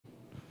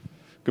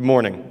Good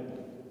morning.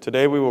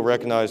 Today we will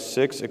recognize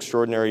 6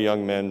 extraordinary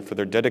young men for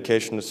their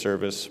dedication to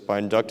service by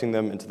inducting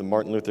them into the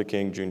Martin Luther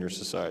King Jr.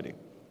 Society.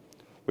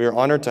 We are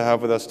honored to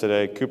have with us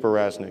today Cooper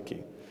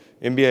Raznicki,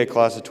 MBA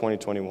class of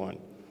 2021,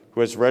 who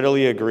has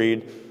readily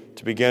agreed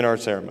to begin our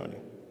ceremony.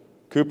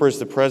 Cooper is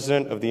the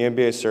president of the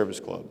MBA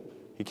Service Club.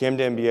 He came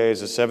to MBA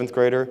as a 7th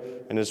grader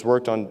and has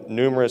worked on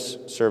numerous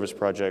service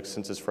projects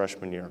since his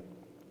freshman year.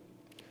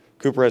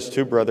 Cooper has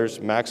 2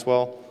 brothers,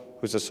 Maxwell,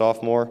 who's a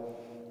sophomore,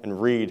 and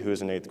Reed, who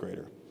is an 8th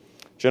grader.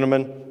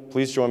 Gentlemen,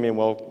 please join me in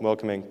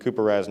welcoming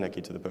Cooper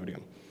Raznicki to the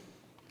podium.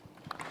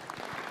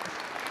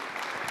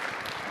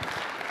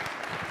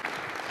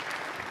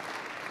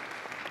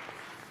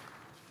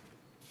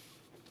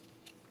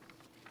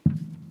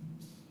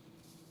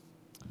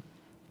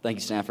 Thank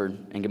you, Stanford,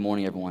 and good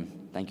morning,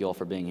 everyone. Thank you all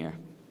for being here.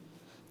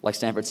 Like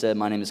Stanford said,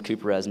 my name is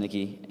Cooper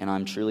Raznicki, and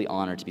I'm truly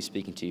honored to be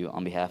speaking to you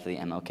on behalf of the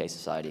MLK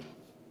Society.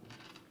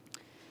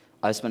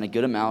 I've spent a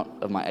good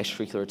amount of my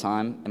extracurricular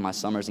time and my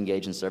summers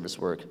engaged in service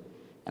work,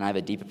 and I have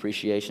a deep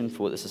appreciation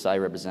for what the society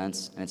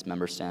represents and its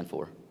members stand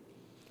for.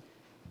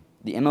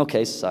 The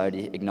MLK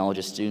Society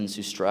acknowledges students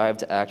who strive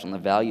to act on the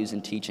values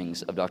and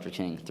teachings of Dr.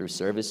 King through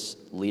service,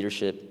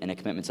 leadership, and a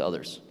commitment to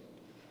others.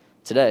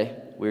 Today,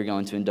 we are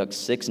going to induct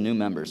 6 new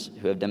members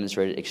who have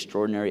demonstrated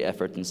extraordinary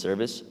effort in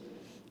service,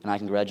 and I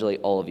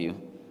congratulate all of you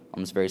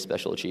on this very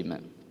special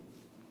achievement.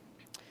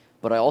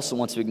 But I also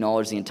want to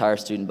acknowledge the entire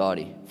student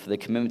body for the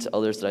commitment to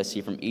others that I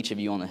see from each of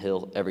you on the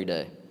Hill every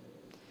day.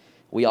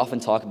 We often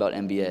talk about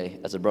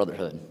MBA as a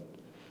brotherhood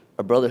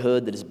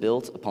that is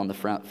built upon the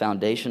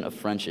foundation of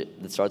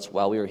friendship that starts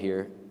while we are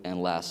here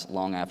and lasts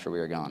long after we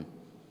are gone.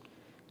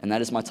 And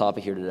that is my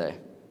topic here today,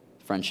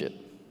 friendship.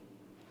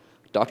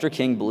 Dr.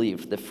 King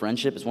believed that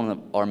friendship is one of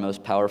our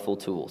most powerful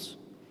tools.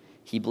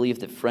 He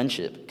believed that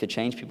friendship could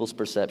change people's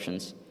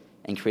perceptions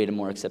and create a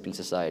more accepting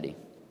society.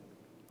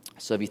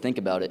 So if you think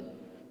about it,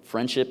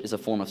 friendship is a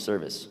form of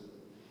service.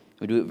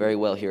 We do it very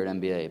well here at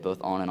MBA, both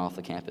on and off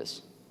the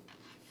campus.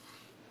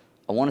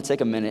 I want to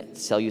take a minute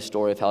to tell you a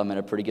story of how I met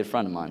a pretty good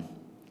friend of mine.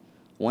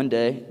 One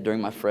day,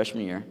 during my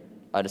freshman year,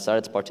 I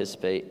decided to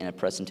participate in a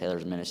Preston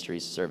Taylor's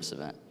Ministries service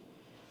event.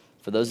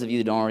 For those of you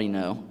that don't already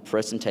know,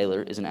 Preston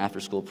Taylor is an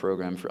after-school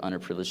program for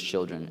underprivileged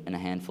children in a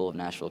handful of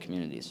Nashville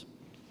communities.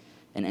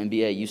 And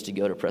MBA used to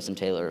go to Preston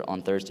Taylor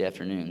on Thursday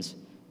afternoons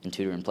and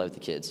tutor and play with the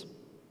kids.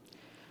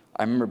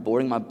 I remember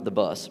boarding the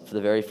bus for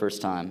the very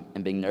first time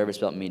and being nervous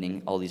about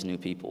meeting all these new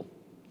people.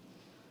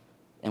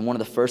 And one of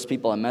the first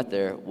people I met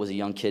there was a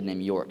young kid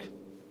named York.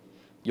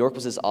 York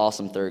was this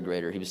awesome 3rd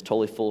grader. He was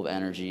totally full of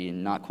energy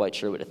and not quite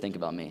sure what to think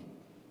about me.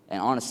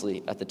 And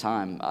honestly, at the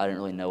time, I didn't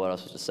really know what I was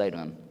supposed to say to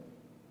him.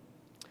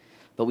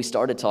 But we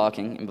started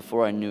talking, and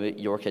before I knew it,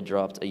 York had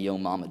dropped a yo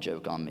mama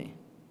joke on me.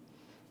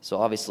 So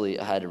obviously,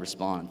 I had to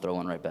respond and throw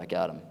one right back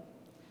at him.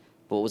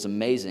 But what was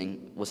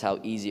amazing was how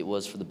easy it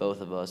was for the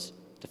both of us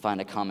to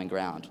find a common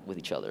ground with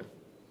each other.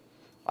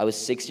 I was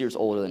 6 years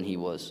older than he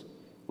was.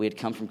 We had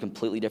come from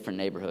completely different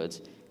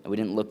neighborhoods, and we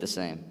didn't look the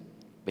same.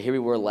 But here we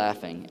were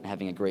laughing and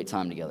having a great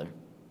time together.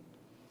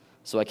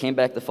 So I came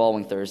back the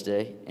following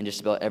Thursday, and just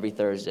about every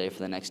Thursday for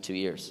the next 2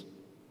 years.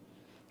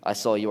 I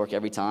saw York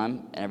every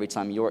time, and every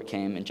time York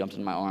came and jumped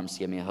in my arms to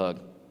give me a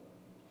hug.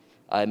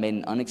 I had made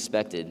an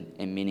unexpected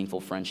and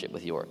meaningful friendship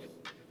with York.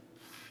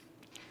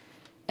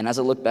 And as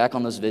I look back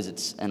on those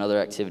visits and other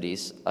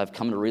activities, I've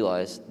come to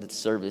realize that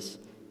service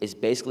is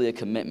basically a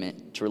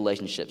commitment to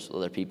relationships with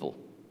other people.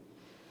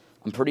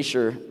 I'm pretty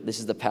sure this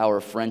is the power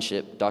of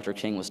friendship Dr.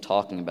 King was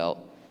talking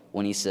about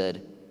when he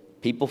said,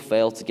 "People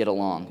fail to get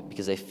along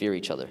because they fear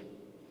each other.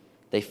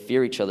 They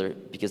fear each other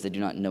because they do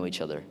not know each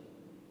other.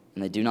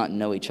 And they do not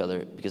know each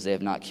other because they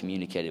have not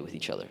communicated with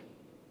each other."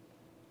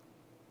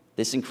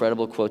 This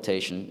incredible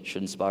quotation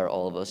should inspire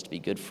all of us to be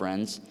good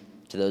friends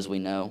to those we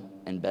know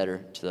and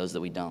better to those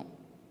that we don't.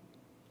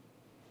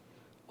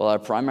 While our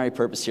primary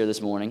purpose here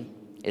this morning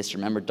is to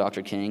remember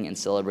Dr. King and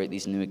celebrate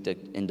these new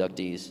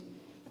inductees,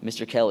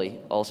 Mr. Kelly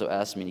also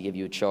asked me to give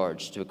you a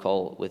charge to a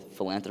call with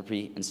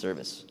philanthropy and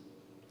service.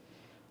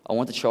 I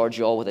want to charge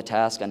you all with a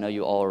task I know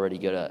you're all already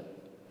good at.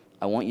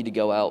 I want you to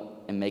go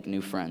out and make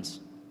new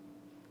friends.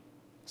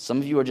 Some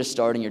of you are just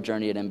starting your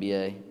journey at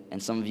MBA,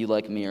 and some of you,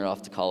 like me, are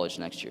off to college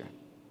next year.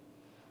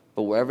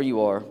 But wherever you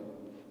are,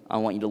 I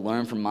want you to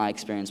learn from my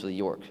experience with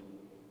York.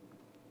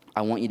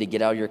 I want you to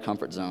get out of your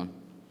comfort zone.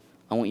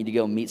 I want you to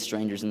go meet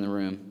strangers in the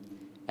room,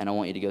 and I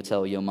want you to go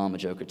tell a yo mama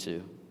joke or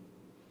two.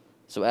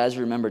 So as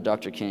you remember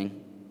Dr.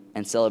 King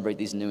and celebrate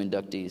these new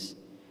inductees,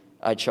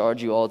 I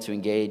charge you all to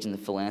engage in the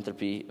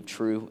philanthropy of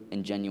true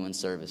and genuine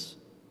service.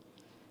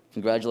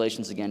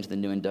 Congratulations again to the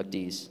new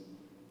inductees.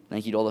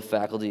 Thank you to all the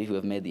faculty who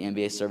have made the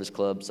MBA Service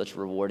Club such a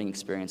rewarding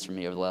experience for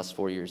me over the last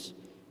 4 years,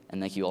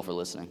 and thank you all for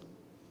listening.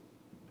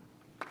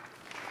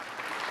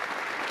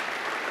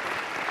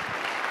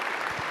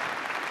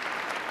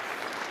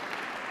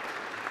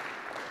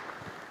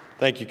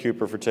 Thank you,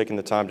 Cooper, for taking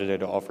the time today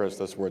to offer us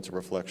those words of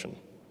reflection.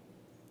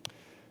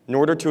 In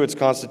order to its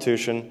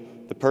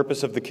constitution, the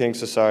purpose of the King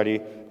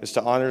Society is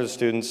to honor the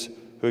students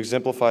who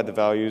exemplify the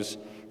values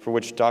for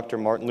which Dr.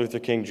 Martin Luther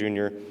King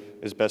Jr.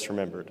 is best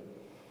remembered: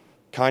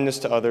 kindness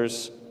to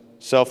others,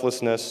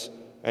 selflessness,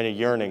 and a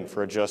yearning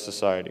for a just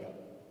society.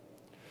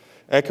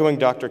 Echoing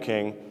Dr.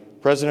 King,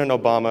 President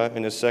Obama,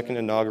 in his second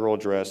inaugural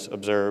address,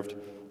 observed,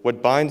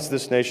 "What binds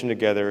this nation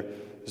together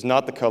is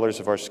not the colors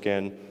of our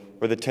skin,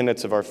 or the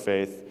tenets of our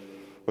faith,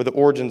 or the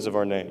origins of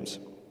our names.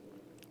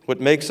 What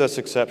makes us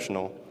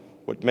exceptional,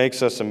 what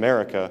makes us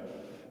America,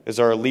 is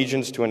our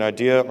allegiance to an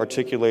idea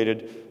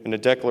articulated in a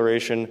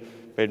declaration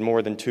made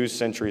more than 2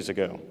 centuries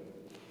ago.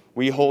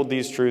 We hold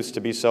these truths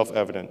to be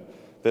self-evident,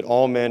 that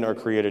all men are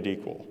created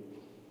equal.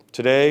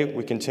 Today,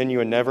 we continue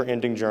a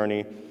never-ending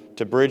journey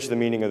to bridge the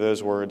meaning of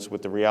those words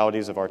with the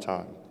realities of our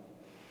time.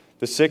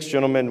 The 6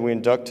 gentlemen we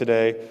induct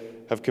today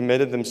have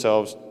committed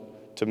themselves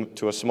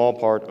to a small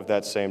part of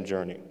that same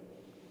journey.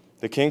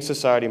 The King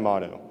Society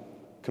motto,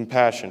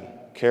 compassion,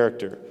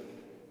 character,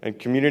 and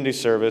community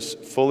service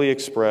fully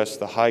express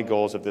the high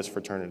goals of this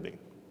fraternity.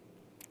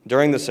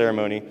 During the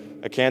ceremony,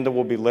 a candle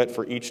will be lit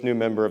for each new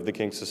member of the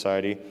King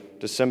Society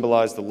to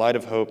symbolize the light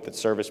of hope that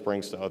service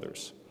brings to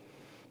others.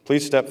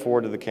 Please step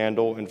forward to the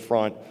candle in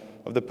front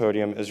of the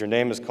podium as your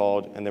name is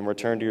called, and then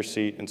return to your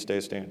seat and stay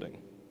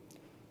standing.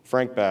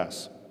 Frank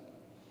Bass.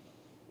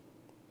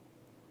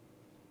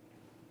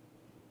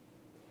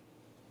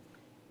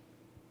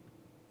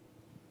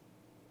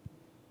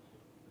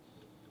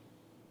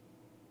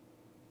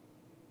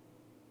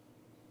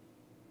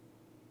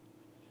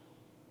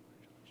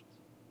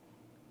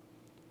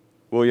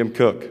 William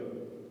Cook.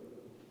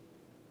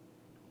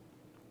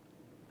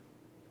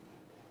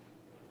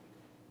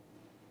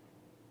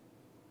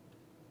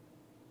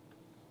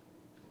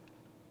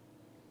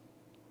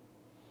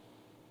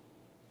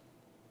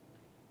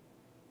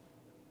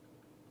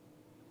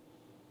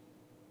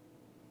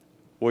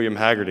 William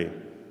Haggerty.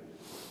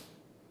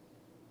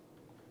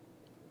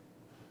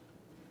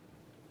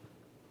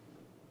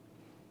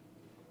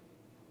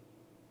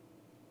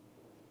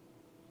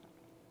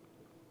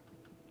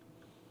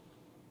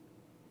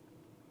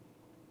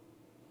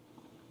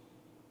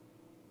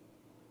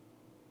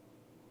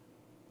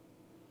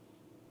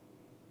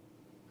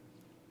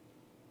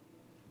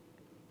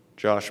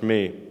 Josh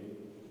Mee.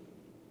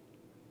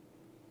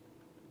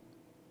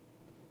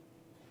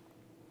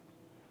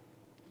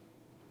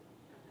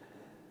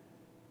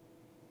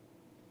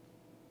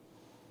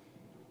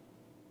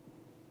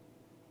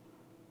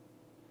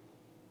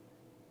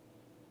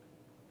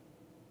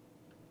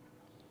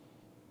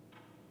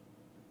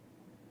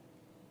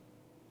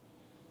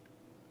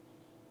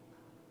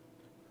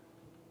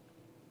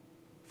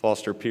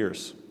 Foster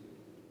Pierce.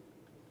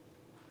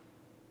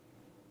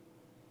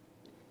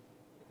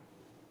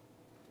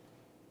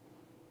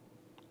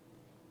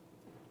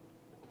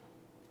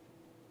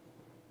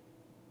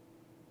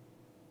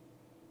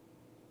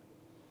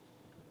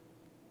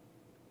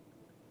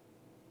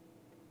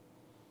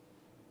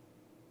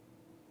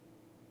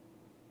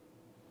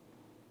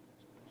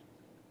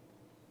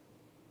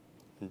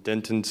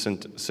 Denton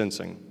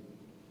Sensing.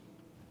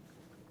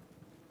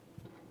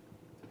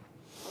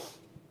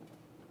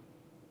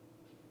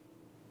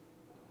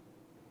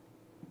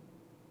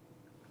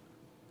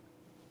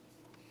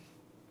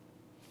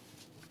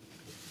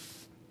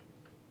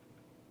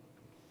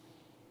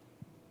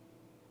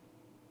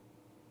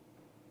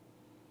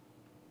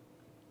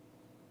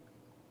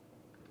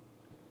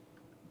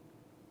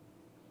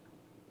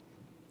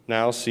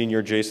 Now,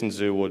 Senior Jason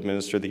Zhu will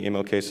administer the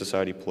MLK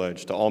Society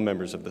Pledge to all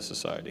members of the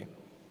Society.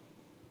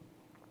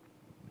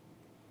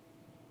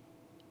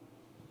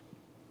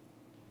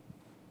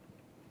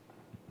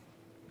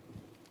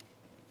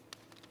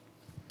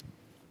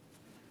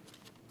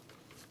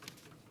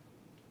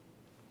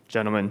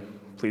 Gentlemen,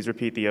 please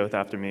repeat the oath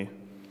after me.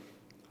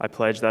 I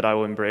pledge that I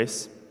will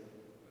embrace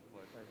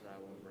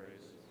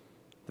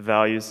the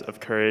values of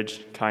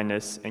courage,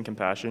 kindness, and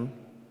compassion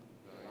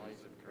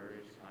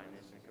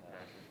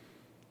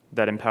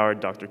that empowered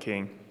Dr.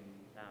 King.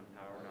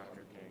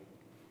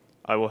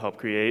 I will help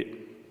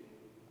create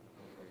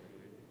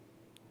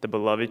the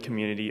beloved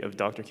community of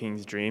Dr.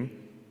 King's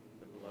dream,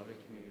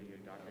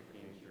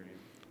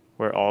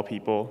 where all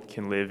people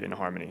can live in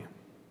harmony.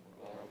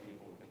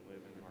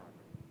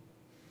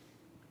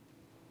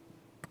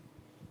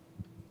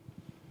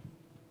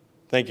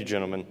 Thank you,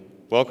 gentlemen.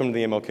 Welcome to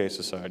the MLK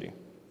Society.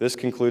 This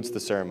concludes the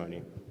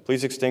ceremony.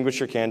 Please extinguish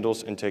your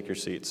candles and take your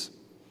seats.